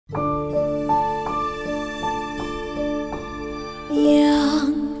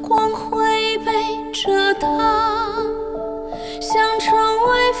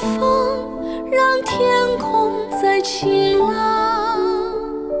的晴朗，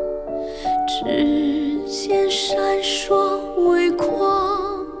指尖闪烁微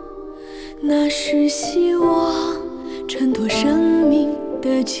光，那是希望衬托生命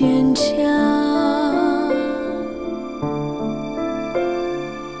的坚强。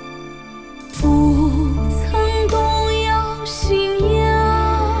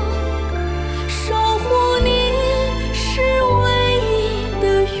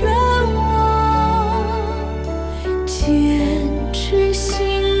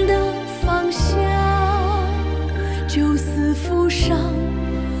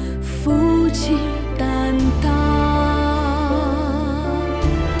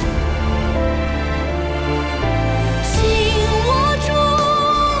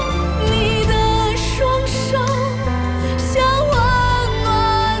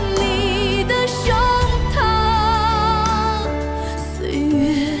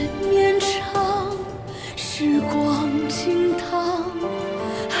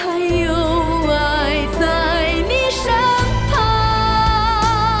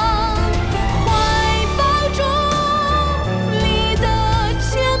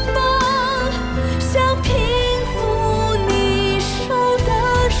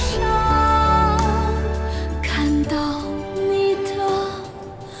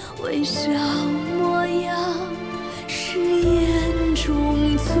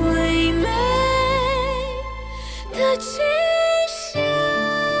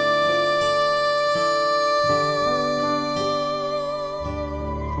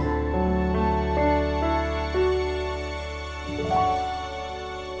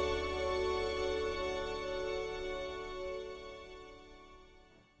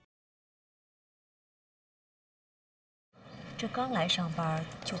这刚来上班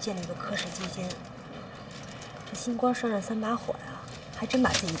就建了一个科室基金，这新官上任3把火呀，还真把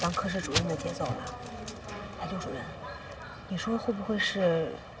自己当科室主任的节奏了。哎，刘主任，你说会不会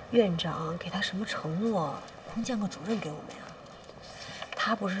是院长给他什么承诺，空降个主任给我们呀？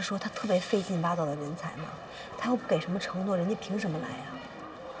他不是说他特别费劲挖到的人才吗？他要不给什么承诺，人家凭什么来呀？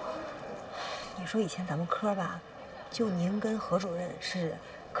你说以前咱们科吧，就您跟何主任是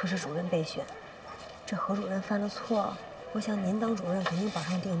科室主任备选，这何主任犯了错。 我想您当主任肯定榜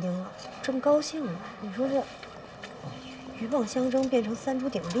上钉钉了，正高兴呢。你说这鹬蚌相争变成3足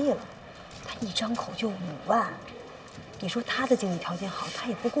鼎立了，他一张口就5万，你说他的经济条件好，他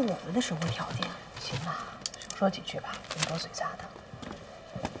也不顾我们的生活条件。行了，少说几句吧，别多嘴杂的。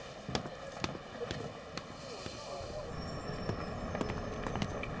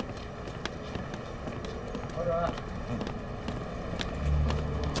何主任，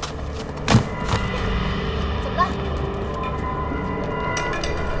怎么了？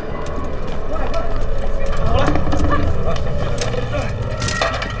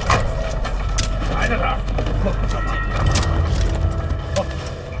 来着点儿，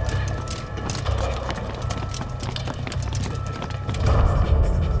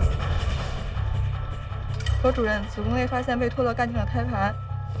何主任，子宫内发现未脱落干净的胎盘，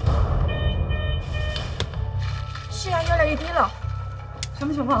血压越来越低了，什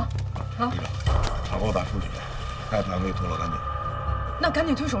么情况？啊？查过大出血，胎盘未脱落干净。那赶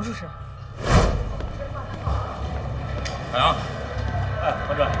紧推手术室。海洋，哎，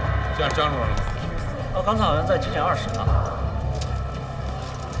何主任，江主任呢？刚才好像在急诊2室呢。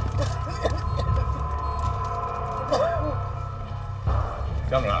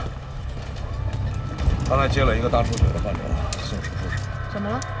江主任，刚才接了一个大出血的患者，送手术室。怎么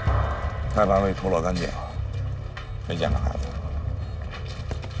了？胎盘未脱落干净，没见着孩子。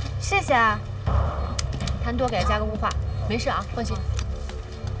谢谢啊。痰多给他加个雾化，没事啊，放心。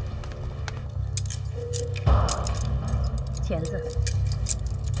钳子。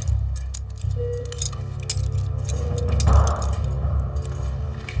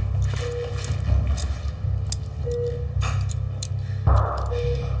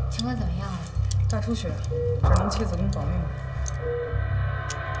 情况怎么样啊？大出血，只能妻子宫保命。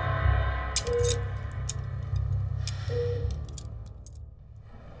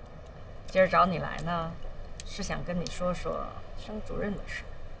今儿找你来呢，是想跟你说说升主任的事。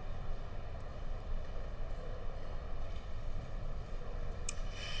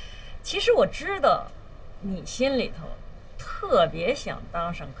其实我知道，你心里头特别想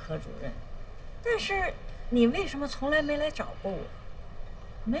当上科主任，但是你为什么从来没来找过我？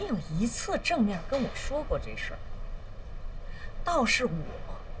 没有一次正面跟我说过这事儿，倒是我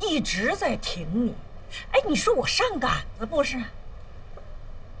一直在挺你。哎，你说我上杆子不是？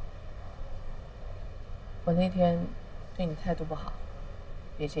我那天对你态度不好，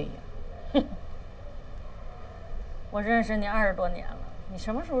别介意啊。哼，我认识你20多年了，你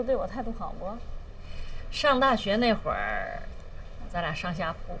什么时候对我态度好过？上大学那会儿，咱俩上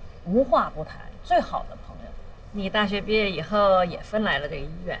下铺，无话不谈，最好的朋友。你大学毕业以后也分来了这个医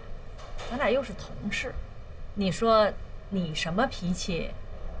院，咱俩又是同事。你说你什么脾气，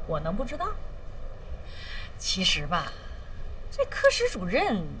我能不知道？其实吧，这科室主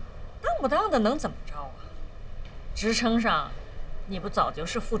任当不当的能怎么着啊？职称上，你不早就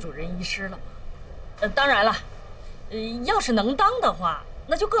是副主任医师了吗？当然了，要是能当的话，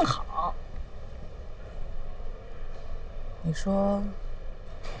那就更好。你说，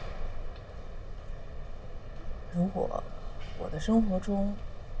如果我的生活中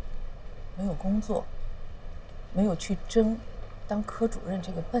没有工作，没有去争当科主任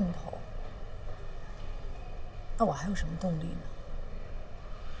这个奔头，那我还有什么动力呢？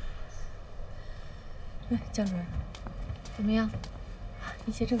喂，江主任，怎么样？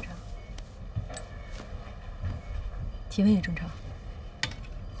一切正常，体温也正常。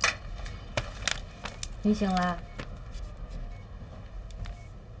你醒了？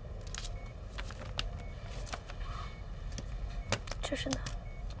这是哪？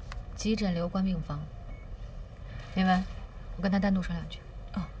急诊留观病房。明文，我跟他单独说两句。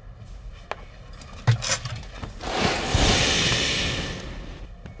哦。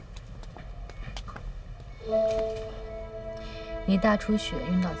你大出血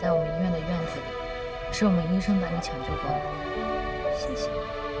晕倒在我们医院的院子里，是我们医生把你抢救过来。谢谢。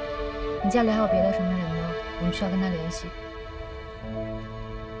你家里还有别的什么人吗？我们需要跟他联系。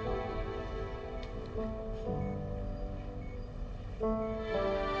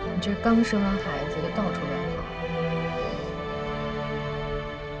你这刚生完孩子就到处乱跑，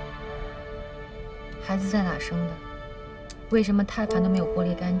孩子在哪生的？为什么胎盘都没有剥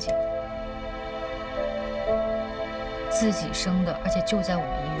离干净？自己生的，而且就在我们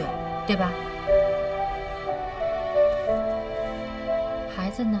医院，对吧？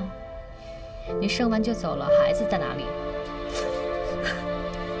孩子呢？你生完就走了，孩子在哪里？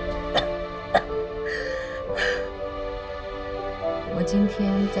我今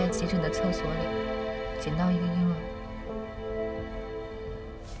天在急诊的厕所里捡到一个婴儿。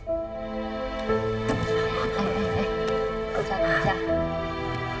等一下，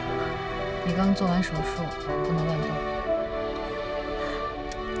你刚做完手术，不能乱动。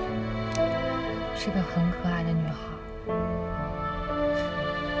是个很可爱的女孩。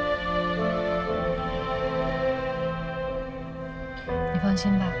你放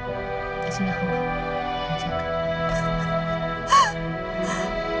心吧，她现在很好，很健康。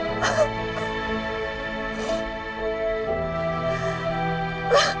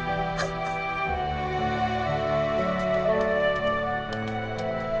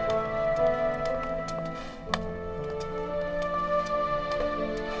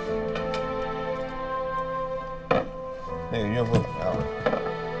那个孕妇怎么样了？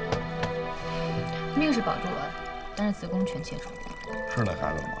命是保住了，但是子宫全切除。是那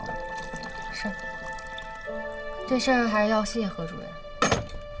孩子的妈妈？是。这事儿还是要谢谢何主任。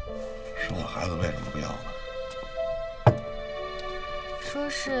生了孩子为什么不要呢？说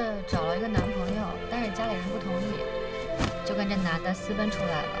是找了一个男朋友，但是家里人不同意，就跟这男的私奔出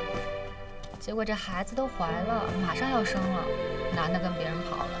来了。结果这孩子都怀了，马上要生了，男的跟别人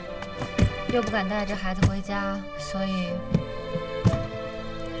跑了，又不敢带着孩子回家，所以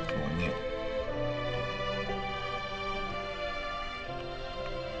作孽。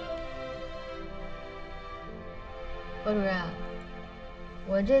何主任，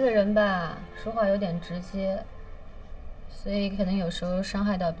我这个人吧，说话有点直接，所以可能有时候伤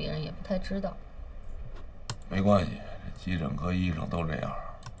害到别人也不太知道。没关系，这急诊科医生都这样，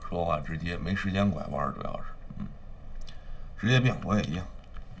说话直接，没时间拐弯，主要是，职业病我也一样。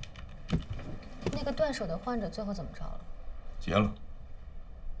那个断手的患者最后怎么着了？结了，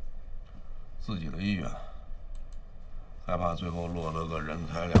自己的医院，害怕最后落得个人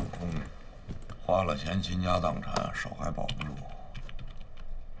财两空，花了钱倾家荡产，手还保不住。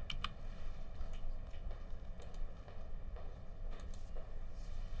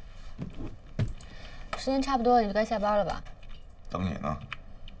时间差不多了，你就该下班了吧？等你呢。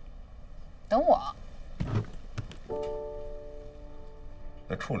等我。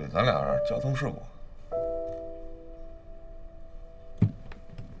得处理咱俩交通事故。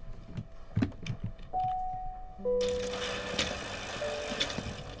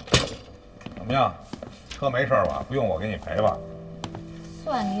怎么样？车没事吧？不用我给你赔吧？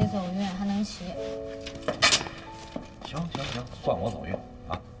算你走运，还能骑。行，算我走运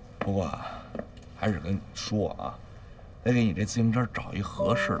啊。不过还是跟你说啊，得给你这自行车找一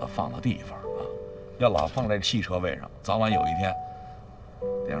合适的放的地方啊。要老放在汽车位上，早晚有一天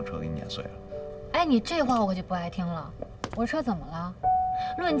得让车给你碾碎了。哎，你这话我可就不爱听了。我车怎么了？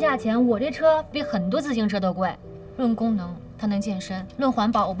论价钱，我这车比很多自行车都贵；论功能，它能健身；论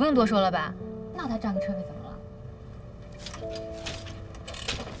环保，我不用多说了吧？那它占个车位怎么了？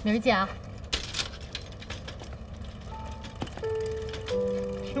明儿见啊！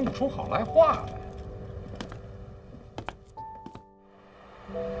听不出好赖话来。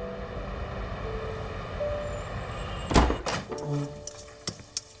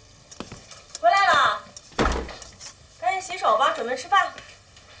回来了，赶紧洗手吧，准备吃饭。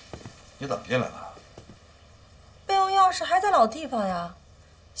你怎么进来了？备用钥匙还在老地方呀。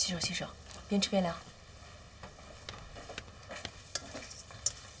洗手洗手，边吃边聊。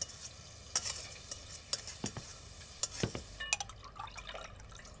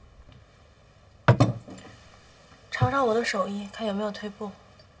尝尝我的手艺，看有没有退步。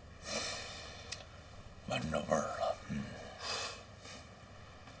闻着味儿了，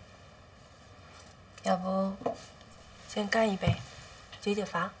要不先干一杯，解解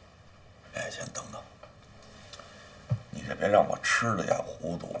乏。哎，先等等，你这别让我吃的也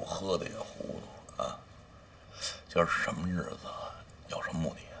糊涂，喝的也糊涂啊！今儿是什么日子？有什么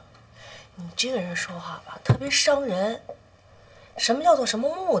目的啊？你这个人说话吧，特别伤人。什么叫做什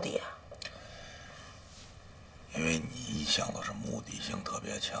么目的啊？因为你一向都是目的性特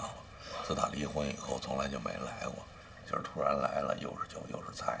别强，自打离婚以后从来就没来过，今儿突然来了，又是酒又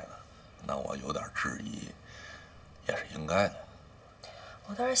是菜的，那我有点质疑，也是应该的。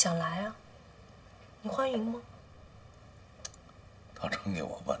我倒是想来啊，你欢迎吗？他真给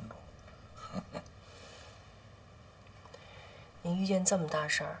我问住了。你遇见这么大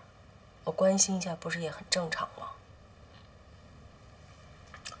事儿，我关心一下不是也很正常吗？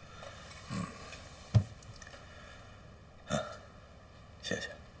谢谢。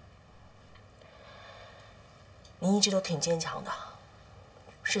你一直都挺坚强的，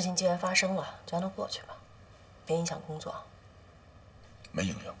事情既然发生了，就让它过去吧，别影响工作。没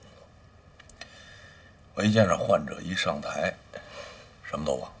影响工作。我一见着患者一上台，什么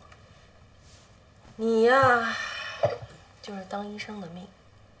都忘了。你呀，就是当医生的命。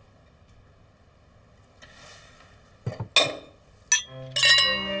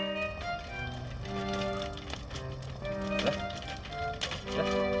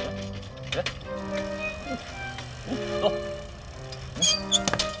走。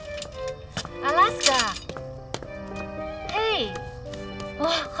Alaska， 嘿，哇，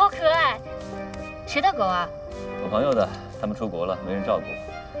好可爱！谁的狗啊？我朋友的，他们出国了，没人照顾，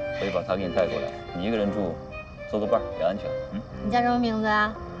所以把它给你带过来。你一个人住，做个伴儿也安全。你叫什么名字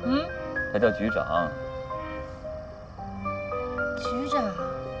啊？他叫局长。局长，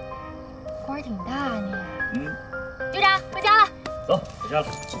官儿挺大呢。局长，回家了。走，回家了。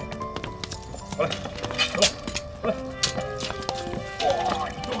过来，走，过来。哇，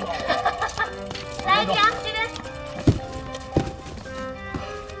你这么老。来，局长这边。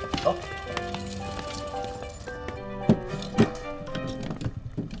走。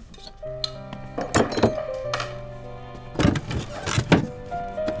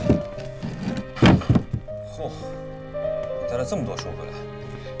嚯，你带了这么多书回来。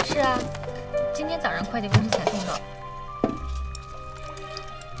是啊，今天早上快递公司才送到。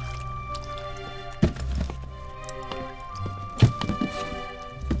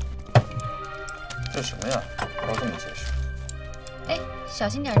这什么呀？包这么结实。哎，小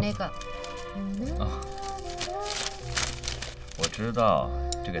心点那个。啊，我知道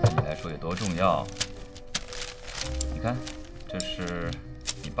这个对你来说有多重要。你看，这是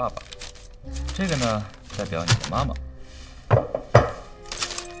你爸爸，这个呢代表你的妈妈，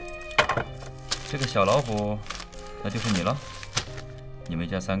这个小老虎那就是你了。你们一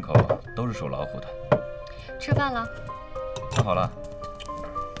家三口都是属老虎的。吃饭了。那好了。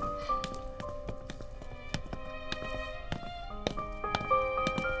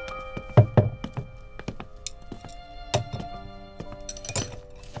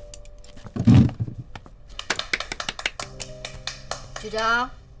局长，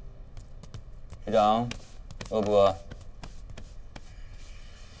局长，饿不饿？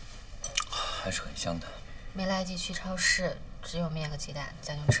还是很香的。没来得及去超市，只有面和鸡蛋，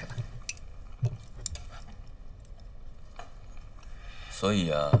将就吃吧。所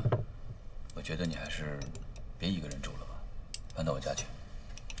以啊，我觉得你还是别一个人住了吧，搬到我家去。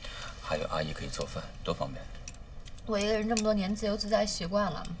还有阿姨可以做饭，多方便。我一个人这么多年自由自在习惯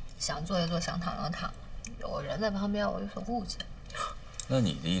了，想坐就坐，想躺就躺，有人在旁边我有所顾忌。那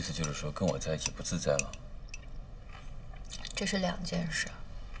你的意思就是说，跟我在一起不自在了？这是两件事。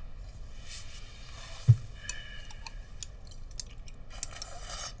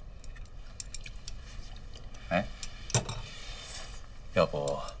哎，要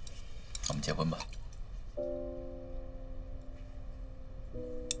不我们结婚吧？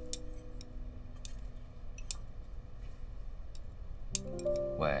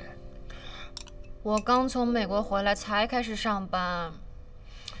喂，我刚从美国回来，才开始上班，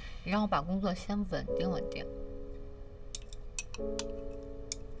你让我把工作先稳定稳定。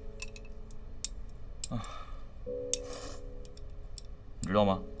你知道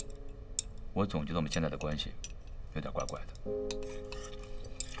吗？我总觉得我们现在的关系有点怪怪的。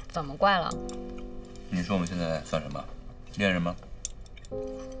怎么怪了？你说我们现在算什么？恋人吗？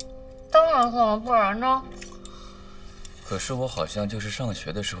当然算了，不然呢？可是我好像就是上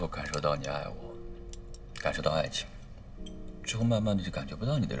学的时候感受到你爱我，感受到爱情，之后慢慢的就感觉不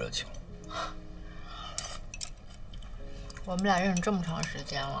到你的热情了。我们俩认识这么长时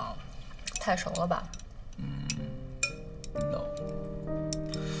间了，太熟了吧？No，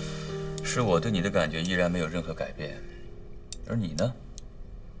 是我对你的感觉依然没有任何改变，而你呢，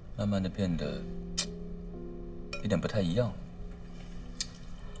慢慢的变得有点不太一样了。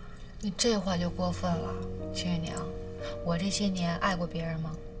你这话就过分了，秦月娘。我这些年爱过别人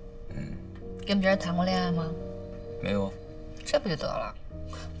吗？跟别人谈过恋爱吗？没有啊。这不就得了？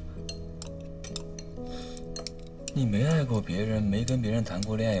你没爱过别人，没跟别人谈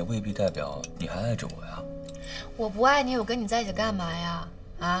过恋爱，也未必代表你还爱着我呀。我不爱你，我跟你在一起干嘛呀？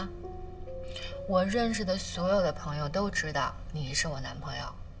啊？我认识的所有的朋友都知道你是我男朋友，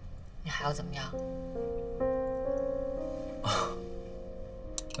你还要怎么样？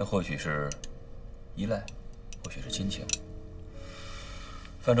那或许是依赖，或许是亲情，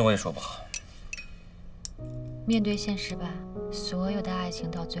反正我也说不好。面对现实吧，所有的爱情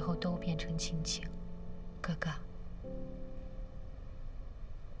到最后都变成亲情，哥哥。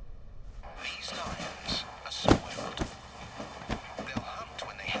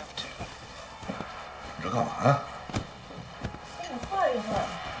你这干嘛呀？给你换一换，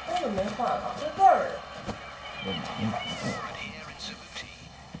根本没换，老在这儿呢。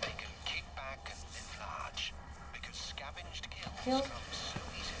行，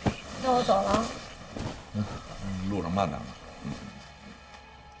那我走了。路上慢点吧。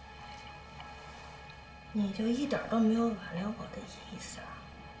你就一点都没有挽留我的意思啊？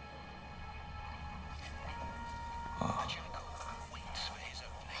啊。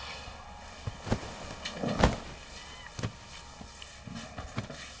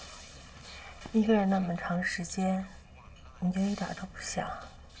一个人那么长时间，你就一点都不想？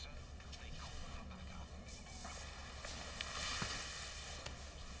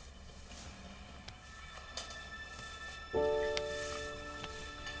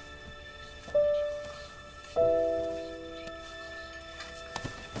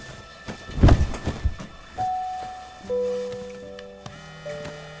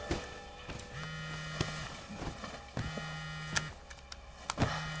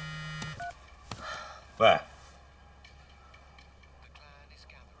喂，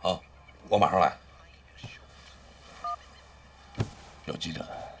好，我马上来。有急诊。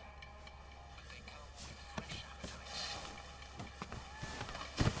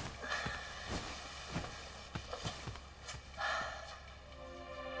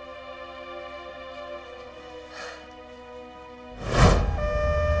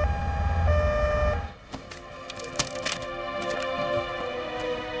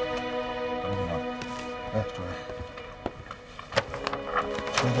哎，主任，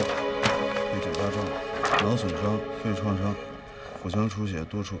身后被9大状，脑损伤、肺创伤、腹腔出血，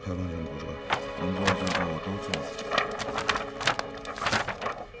多处开放性骨折，能做的最后我都做了。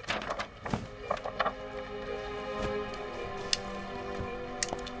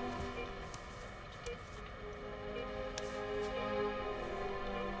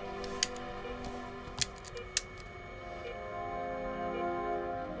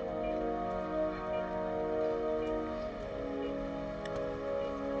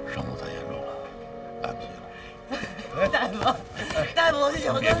伤得太严重了，来不及了。大夫，大夫，我求求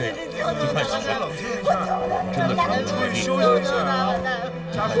你，求求你，先冷静一下，真的出去休息一下啊！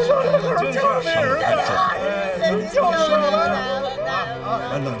家属，冷静一下，冷静一下啊！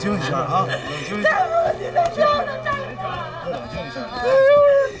冷静一下啊！冷静一下。大夫，你在这儿呢，冷静一下，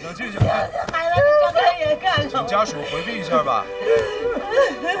冷静一下。孩子，你刚才也干了。请家属回避一下吧，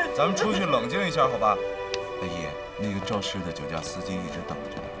咱们出去冷静一下，好吧？阿姨，那个肇事的酒驾司机一直等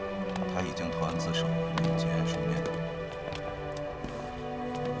着呢。他已经投案自首，并节哀顺变。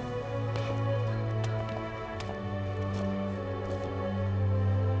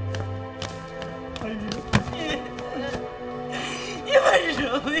你为什么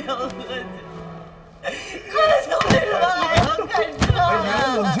要喝酒？喝酒为什么还要干这个？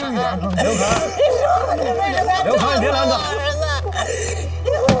冷静一点，冷静点。你说你为什么要刘凯，你别拦他。儿子，你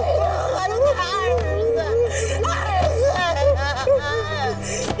为什么还是他儿子？儿子呀！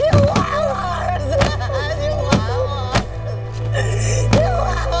你还我儿子！你还我儿子！你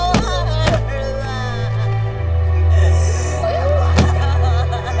还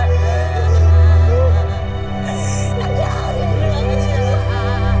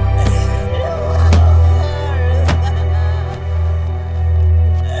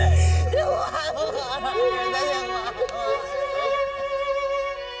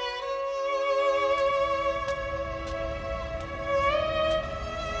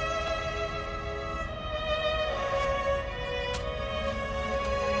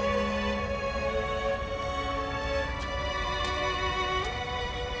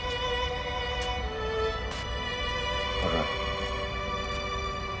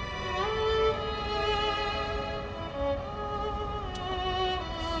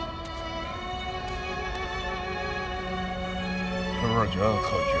不是觉得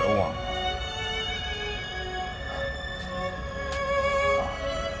特绝望？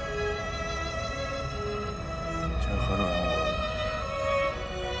其实何主任，我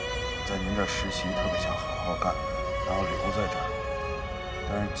在您这儿实习，特别想好好干，然后留在这儿。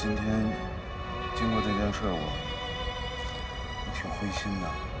但是今天经过这件事，我挺灰心的。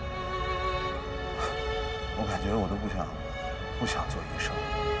我感觉我都不想做医生。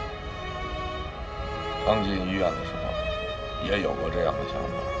刚进医院的时候，也有过这样的想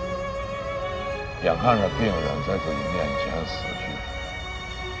法。眼看着病人在自己面前死去，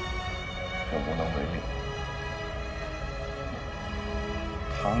却无能为力。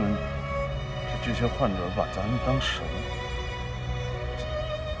他们这些患者把咱们当神，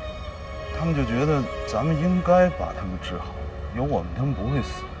他们就觉得咱们应该把他们治好，有我们他们不会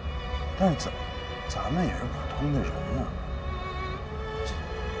死。但是咱们也是普通的人啊，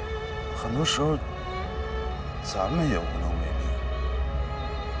很多时候咱们也无能为力。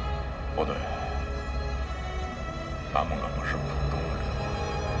不对，咱们可不是普通人。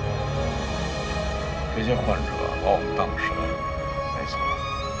这些患者把我们当神，没错，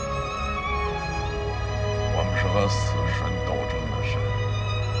我们是和死神斗争的神。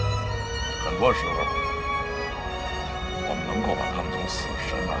很多时候，我们能够把他们从死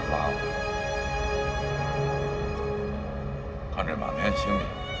神那儿拉回来。看这满面星星，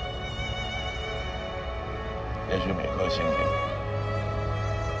也许每颗星星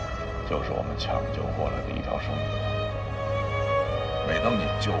就是我们抢救过来的一条生命。每当你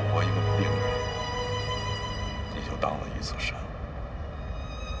救活一个病人，你就当了一次神。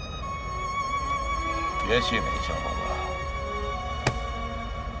别气馁，小伙子，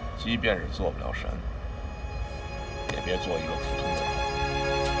即便是做不了神，也别做一个普通的人。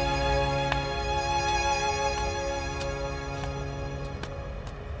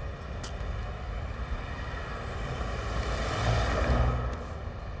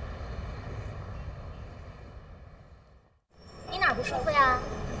不舒服呀？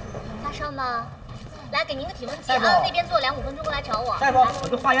发烧吗？来，给您个体温计啊，那边坐2、5分钟过来找我。大夫，我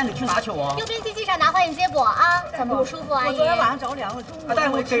这化验得去哪去啊？右边机器上拿化验结果啊。怎么不舒服啊？我昨天晚上找2个中午。大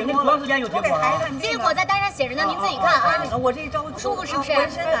夫，给那多长时间有结果啊？结果在单上写着呢，您自己看啊。我这招舒服是不是？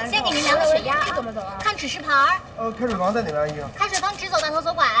先给您量个血压，怎么走啊？看指示牌。开水房在哪边，阿姨？开水房直走，到头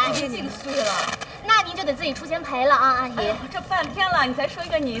左拐。这几岁了？那您就得自己出钱赔了啊，阿姨。这半天了，你才说一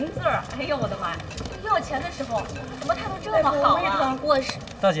个您字儿，哎呦我的妈呀！要钱的时候怎么态度这么好啊？我是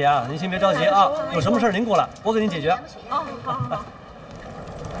大姐啊，您先别着急啊，有什么事儿您过来，我给您解决。哦，好好好。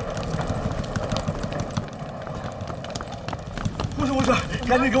护士，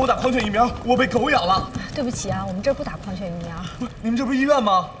赶紧给我打狂犬疫苗，我被狗咬了。对不起啊，我们这儿不打狂犬疫苗。不是，你们这不是医院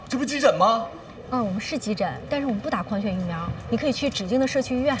吗？这不是急诊吗？我们是急诊，但是我们不打狂犬疫苗。你可以去指定的社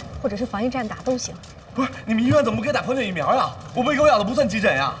区医院或者是防疫站打都行。不是，你们医院怎么不给打狂犬疫苗呀？我被狗咬的不算急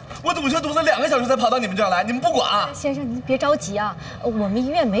诊呀，我堵车堵了2个小时才跑到你们这儿来，你们不管？先生，您别着急啊，我们医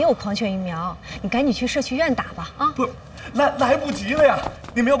院没有狂犬疫苗，你赶紧去社区医院打吧啊！不，来不及了呀！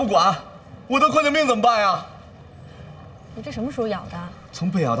你们要不管，我得狂犬病怎么办呀？你这什么时候咬的？从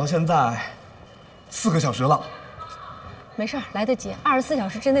被咬到现在4个小时了。没事儿，来得及，24小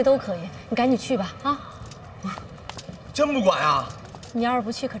时之内都可以。你赶紧去吧啊！不是，真不管呀？你要是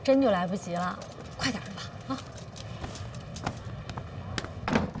不去，可真就来不及了。快点吧啊！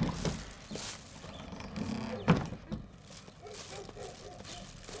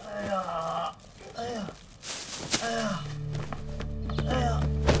哎呀！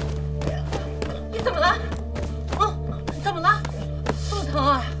你怎么了？你怎么了？肚子疼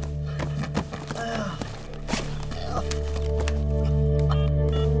啊？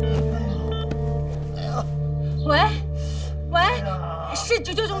喂，是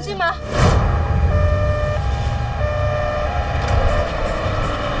急救中心吗？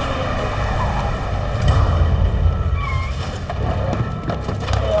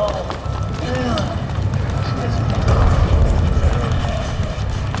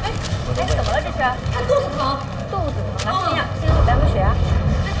怎么了这是？他肚子疼。肚子疼，来先量个血压。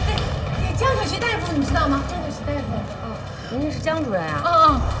江小琪大夫你知道吗？江小琪大夫。您是江主任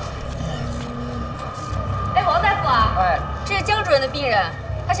啊？哎，王大夫啊。哎，这是江主任的病人，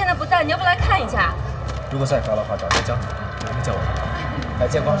他现在不在，你要不来看一下？如果再发的话，找江主任，你叫我来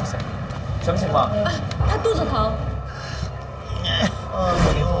见光是谁？什么情况？他肚子疼。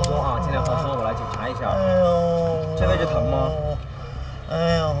您放松啊，尽量放松，我来检查一下。哎呦，这位置疼吗？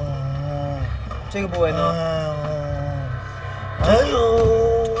哎呦，这个部位呢？哎呦，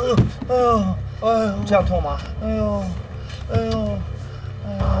这样痛吗？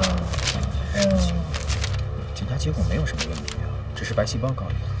检查结果没有什么问题啊，只是白细胞高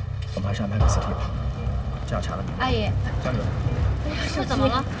一点，我们还是安排个 CT 吧。这样查了没？阿姨，江主任。是怎么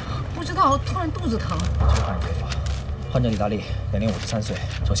了？不知道，突然肚子疼。这个患者可以吧？患者李大力，年龄53岁，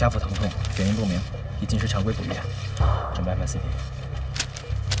左下腹疼痛，原因不明，已进食常规补液，准备安排 CT。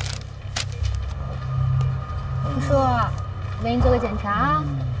叔叔，给你做个检查啊。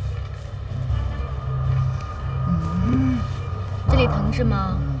这里疼是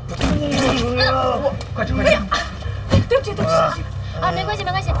吗？快吃快吃！对不起对不起。啊，没关系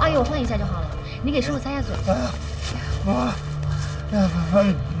没关系，阿姨我换一下就好了。你给叔叔擦下嘴。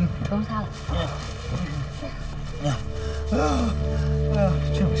不用擦了。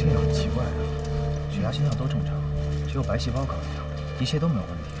这种现象很奇怪啊，血压、心跳都正常，只有白细胞高一样，一切都没有问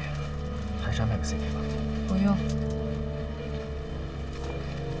题，还是安排个 CT 吧。不用。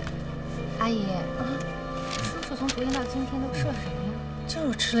阿姨，叔叔从昨天到今天都吃了什么呀？就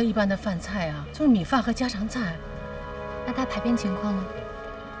是吃了一般的饭菜啊，就是米饭和家常菜。那他排便情况呢？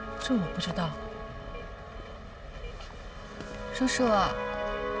这我不知道。叔叔，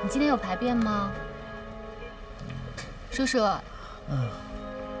你今天有排便吗？叔叔，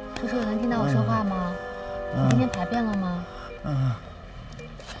叔叔，能听到我说话吗？你今天排便了吗？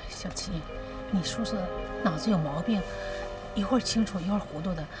小七，你叔叔脑子有毛病，一会儿清楚一会儿糊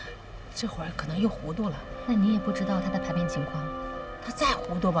涂的，这会儿可能又糊涂了。那你也不知道他的排便情况？他再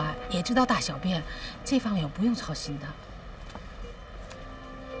糊涂吧，也知道大小便，这方面不用操心的。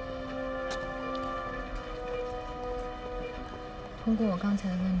通过我刚才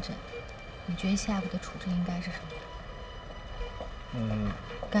的问诊，你觉得下一步的处置应该是什么？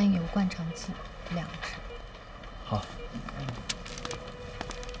甘油灌肠剂2支。好。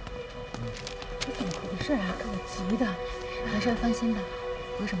这怎么回事啊？给我急的。没事，放心吧，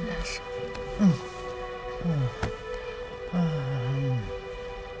不是什么大事。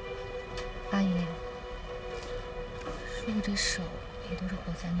阿姨，叔叔这手也都是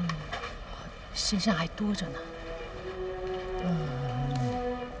活塞弄的，身上还多着呢。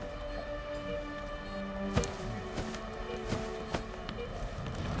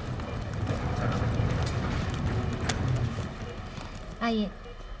阿姨，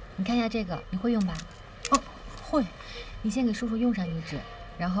你看一下这个，你会用吧？哦，会。你先给叔叔用上1支，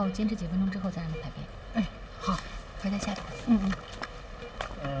然后坚持几分钟之后再让他排便。哎，好，回在下边。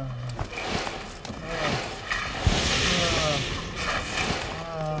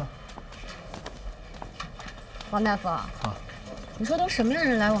王大夫，你说都什么样的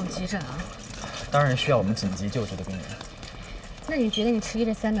人来我们急诊啊？当然需要我们紧急救治的病人。那你觉得你迟疑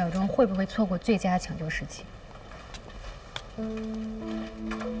这3秒钟会不会错过最佳抢救时机？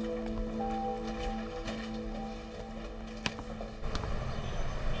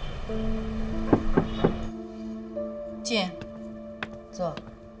进，坐。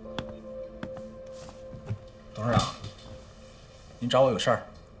董事长，您找我有事儿？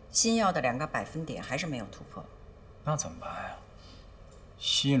新药的2个百分点还是没有突破，那怎么办呀？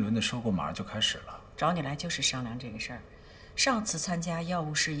新一轮的收购马上就开始了。找你来就是商量这个事儿。上次参加药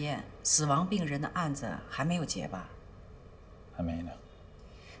物试验死亡病人的案子还没有结吧？还没呢。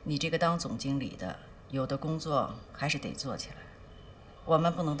你这个当总经理的，有的工作还是得做起来。我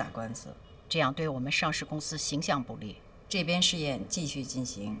们不能打官司，这样对我们上市公司形象不利。这边试验继续进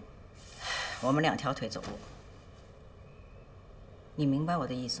行，我们2条腿走路。你明白我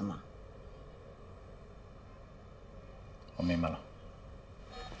的意思吗？我明白了。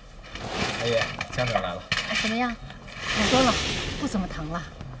阿姨，江主任来了。怎么样？好多了，不怎么疼了。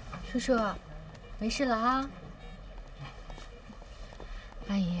叔叔，没事了啊。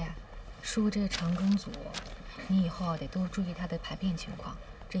阿姨，叔叔这个肠梗阻，你以后得多注意他的排便情况，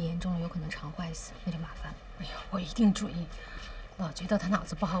这严重了有可能肠坏死，那就麻烦了。哎呀，我一定注意。老觉得他脑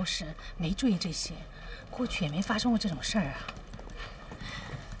子不好使，没注意这些，过去也没发生过这种事儿啊。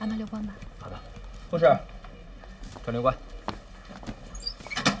安排留观吧。好的，护士，转留观。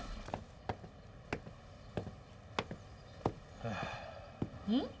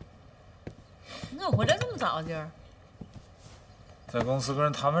你怎么回来这么早？今儿在公司跟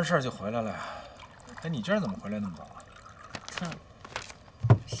人谈完事儿就回来了呀。哎，你今儿怎么回来那么早啊？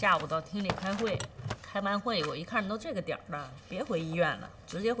下午到厅里开会，开完会我一看都这个点儿了，别回医院了，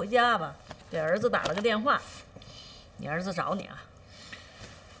直接回家吧。给儿子打了个电话，你儿子找你啊？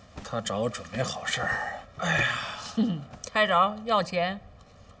他找我准没好事儿。哎呀，猜着要钱，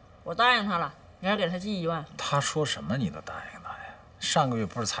我答应他了，明儿给他寄1万。他说什么你都答应他呀？上个月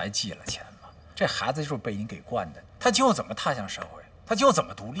不是才寄了钱吗？这孩子就是被你给惯的，他今后怎么踏向社会，他今后怎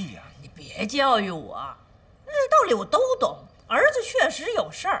么独立呀？你别教育我，这道理我都懂。儿子确实有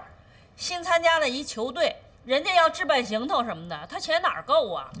事儿，新参加了一球队，人家要置办行头什么的，他钱哪儿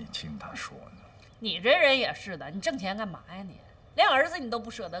够啊？你听他说呢。你这人也是的，你挣钱干嘛呀你？连儿子你都不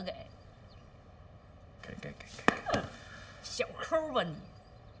舍得给。给。小抠吧你！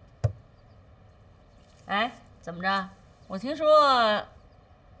哎，怎么着？我听说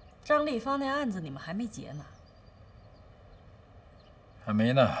张丽芳那案子你们还没结呢。还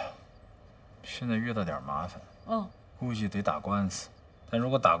没呢，现在遇到点麻烦。哦，估计得打官司。但如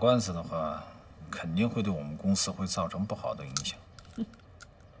果打官司的话，肯定会对我们公司会造成不好的影响。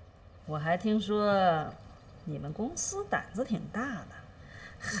我还听说你们公司胆子挺大的，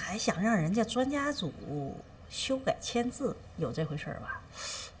还想让人家专家组修改签字，有这回事吧？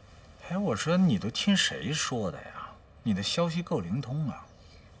哎，我说你都听谁说的呀？你的消息够灵通啊！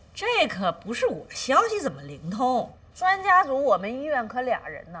这可不是我消息怎么灵通？专家组我们医院可俩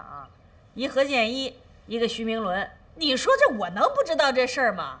人呢啊，一何建一，一个徐明伦。你说这我能不知道这事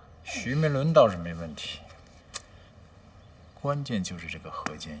儿吗？徐明伦倒是没问题，关键就是这个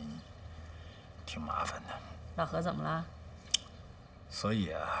何建一，挺麻烦的。老何怎么了？所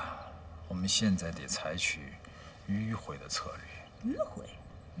以啊，我们现在得采取迂回的策略。迂回？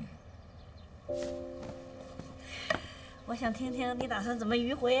我想听听你打算怎么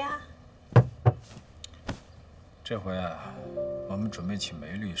迂回呀？这回啊，我们准备请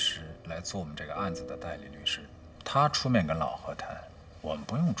梅律师来做我们这个案子的代理律师，他出面跟老何谈，我们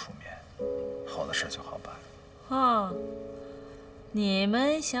不用出面，好的事就好办。哦，你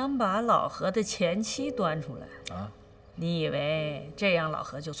们想把老何的前妻端出来啊？你以为这样老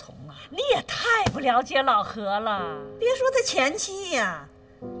何就从了？你也太不了解老何了。别说他前妻呀，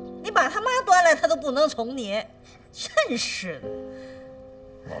你把他妈端来，他都不能从你，真是的。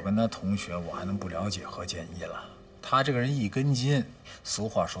我跟他同学，我还能不了解何建一了？他这个人一根筋，俗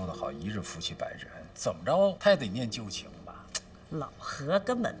话说得好，一日夫妻百日恩，怎么着他也得念旧情吧？老何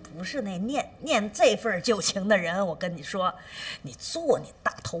根本不是那念这份旧情的人，我跟你说，你做你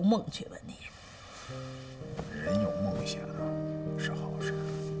大头梦去吧你。人有梦想是好事。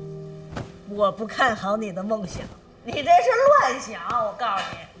我不看好你的梦想，你这是乱想，我告诉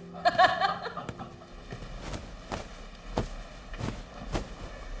你。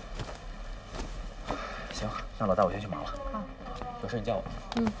行，那老大我先去忙了。好，有事你叫我。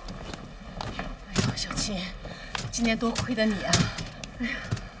嗯。哎呦，小琴，今年多亏的你啊！哎呀，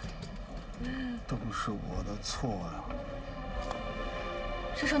都是我的错呀！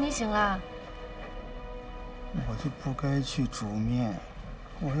叔叔，你醒了？我就不该去煮面，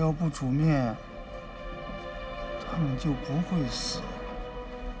我要不煮面，他们就不会死。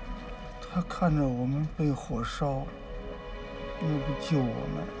他看着我们被火烧，也不救我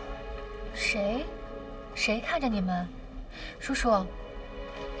们。谁看着你们？叔叔，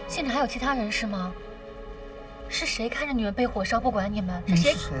现场还有其他人是吗？是谁看着你们被火烧不管你们？是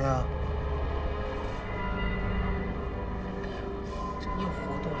谁？是谁啊？又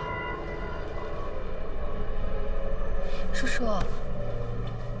糊涂了。叔叔，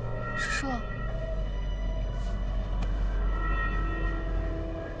叔叔。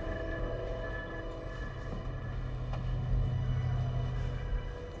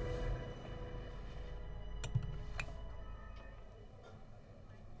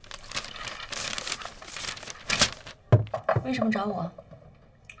为什么找我？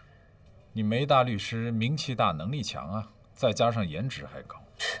你梅大律师名气大，能力强啊，再加上颜值还高。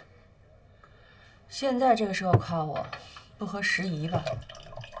现在这个时候夸我，不合时宜吧？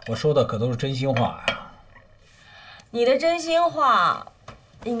我说的可都是真心话呀。你的真心话，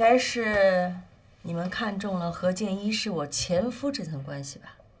应该是你们看中了何建一是我前夫这层关系吧？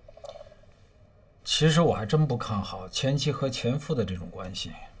其实我还真不看好前妻和前夫的这种关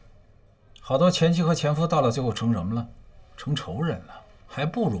系。好多前妻和前夫到了最后成什么了？成仇人了，还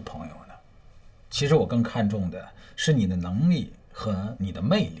不如朋友呢。其实我更看重的是你的能力和你的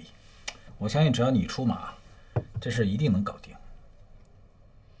魅力。我相信只要你出马，这事一定能搞定。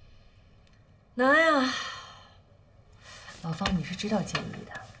难呀，老方，你是知道建一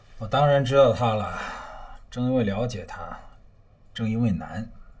的？我当然知道他了，正因为了解他，正因为难，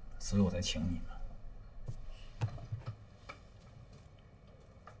所以我才请你们。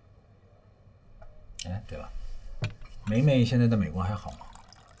哎，对了，梅梅现在在美国还好吗？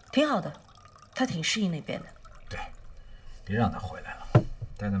挺好的，她挺适应那边的。对，别让她回来了，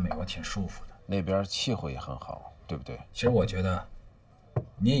待在美国挺舒服的，那边气候也很好，对不对？其实我觉得，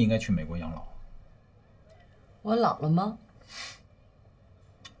你也应该去美国养老。我老了吗？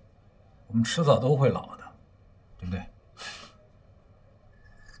我们迟早都会老的，对不对？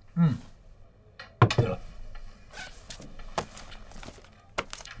嗯。对了，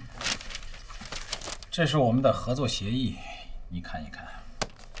这是我们的合作协议，你看一看。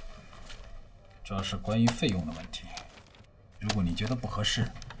主要是关于费用的问题，如果你觉得不合适，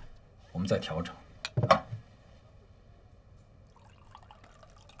我们再调整。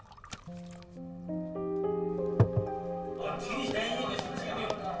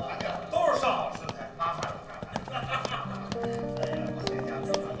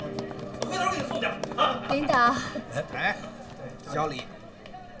领导。哎，小李，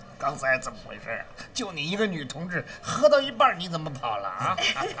刚才怎么回事？就你一个女同志，喝到一半你怎么跑了啊？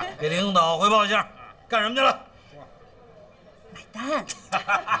给领导汇报一下，干什么去了？买单。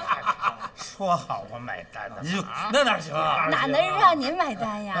说好我买单的，你就那哪行啊？哪能让您买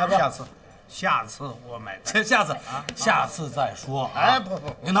单呀？下次我买单。下次再说。哎，不，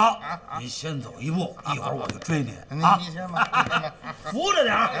领导，你先走一步，一会儿我就追你啊！你先吧，扶着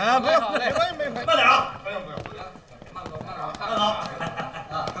点儿。哎，不用，没关系，慢点啊！不用，慢走。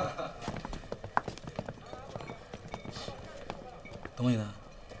东西呢？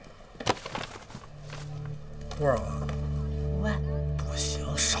多少啊？5万。不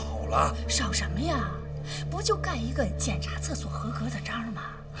行，少了。少什么呀？不就盖一个检查厕所合格的章吗？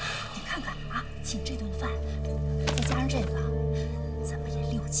你看看啊，请这顿饭，再加上这个，怎么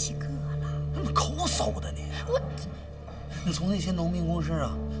也6、7个了。那么抠搜的你！你从那些农民工身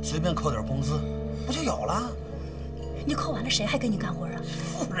上随便扣点工资，不就有了？你扣完了，谁还给你干活啊？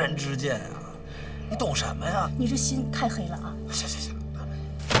妇人之见呀，你懂什么呀？你这心太黑了啊！行。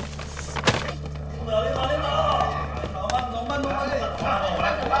领导，慢走。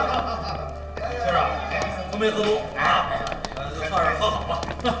今儿啊，都没喝多啊，就算是喝好了。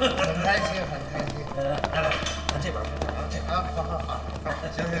很开心。来，咱这边啊，好，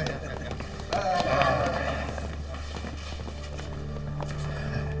行。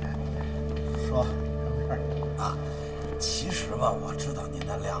说啊，其实吧，我知道您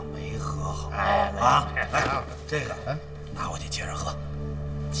的量没喝好啊。来，这个拿回去接着喝，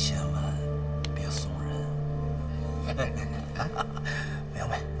千万别送人。明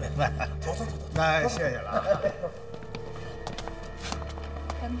白。走。那谢谢了啊。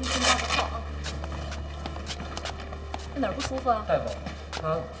咱们先挂个号啊。哪儿不舒服啊？大夫，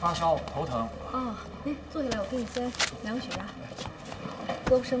他发烧，头疼。哦，那坐下来，我给你先量个血压。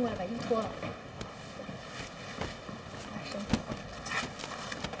胳膊伸过来，把衣服脱了。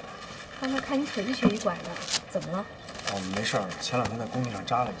刚才看你腿一瘸一拐的，怎么了？哦，没事儿，前2天在工地上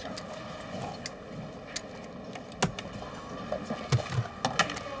扎了一下。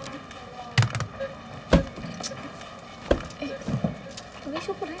哎，这维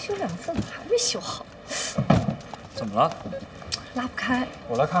修部来修2次，怎么还没修好？怎么了？拉不开。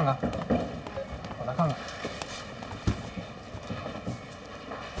我来看看。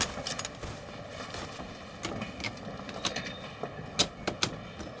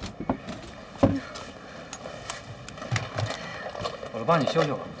我帮你修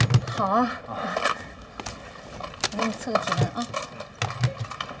修吧。好啊。我给你测个体温啊。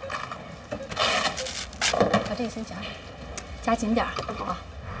把这个先夹上，夹紧点啊。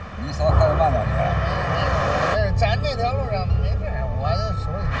你稍开慢点儿。咱这条路上没事，我这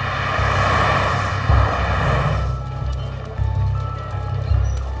熟悉。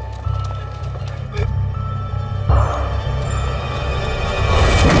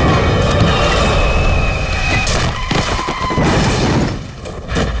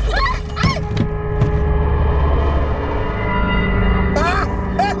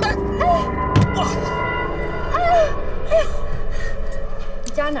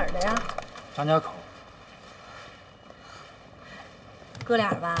张家口，哥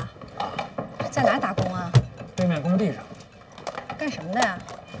俩吧？在哪儿打工啊？对面工地上。干什么的呀？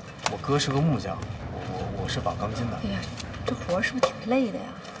我哥是个木匠，我是绑钢筋的。哎呀，这活是不是挺累的呀？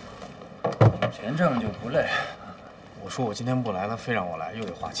有钱挣就不累。我说我今天不来，他非让我来，又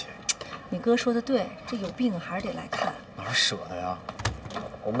得花钱。你哥说的对，这有病还是得来看。哪舍得呀？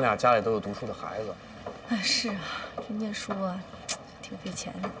我们俩家里都有读书的孩子。哎，是啊，这念书啊，挺费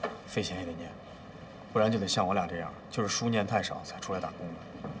钱的。费钱也得念，不然就得像我俩这样，就是书念太少才出来打工的。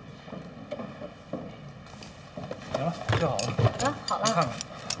行了，修好了。啊，好了。看看。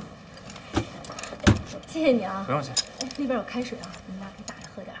谢谢你啊。不用谢。哎，那边有开水啊，你们俩可以打着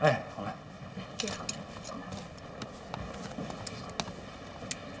喝点。哎，好嘞。这好。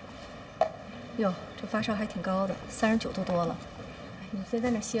哟，这发烧还挺高的，39度多了。你们先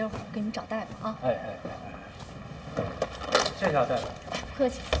在那歇会儿，给你们找大夫啊。哎。谢谢大夫。不客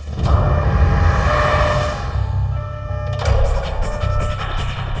气。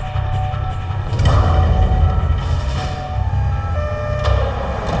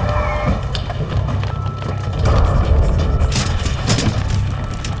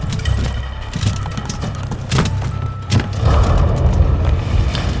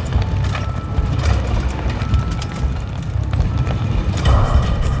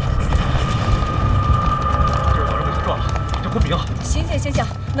行，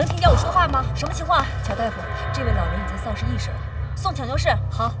能听见我说话吗？什么情况？乔大夫，这位老人已经丧失意识了，送抢救室。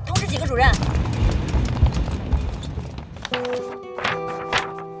好，通知几个主任。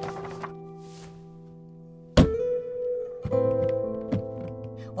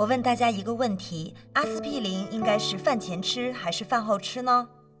我问大家一个问题：阿司匹林应该是饭前吃还是饭后吃呢？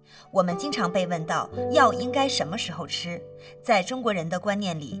我们经常被问到药应该什么时候吃。在中国人的观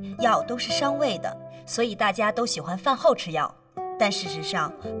念里，药都是伤胃的，所以大家都喜欢饭后吃药。但事实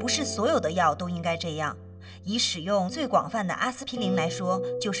上，不是所有的药都应该这样。以使用最广泛的阿司匹林来说，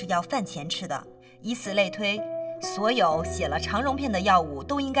就是要饭前吃的。以此类推，所有写了肠溶片的药物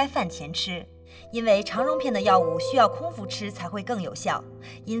都应该饭前吃，因为肠溶片的药物需要空腹吃才会更有效。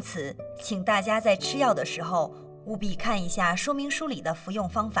因此，请大家在吃药的时候务必看一下说明书里的服用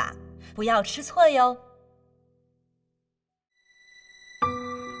方法，不要吃错哟。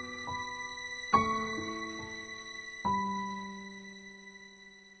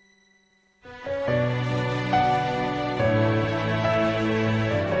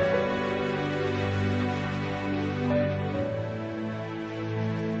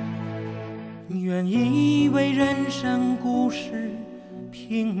原以为人生故事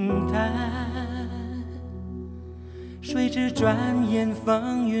平淡，谁知转眼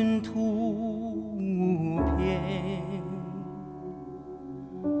风云突变。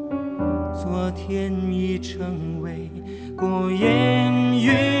昨天已成为过眼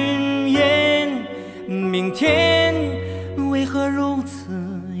云烟，明天为何如此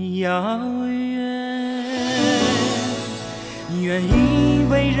遥远？原以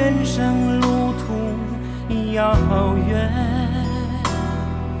为人生路途遥远，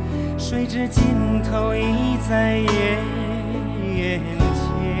谁知尽头已在眼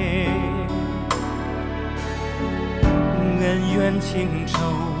前。恩怨情仇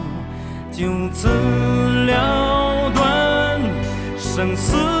就此了断，生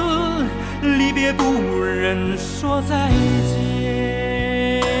死离别不忍说再见。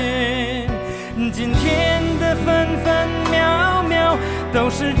今天的分分秒秒都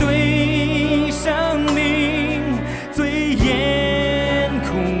是对生命最严酷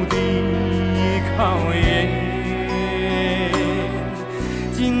的考验。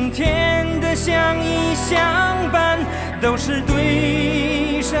今天的相依相伴都是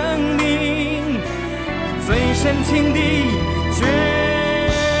对生命最深情的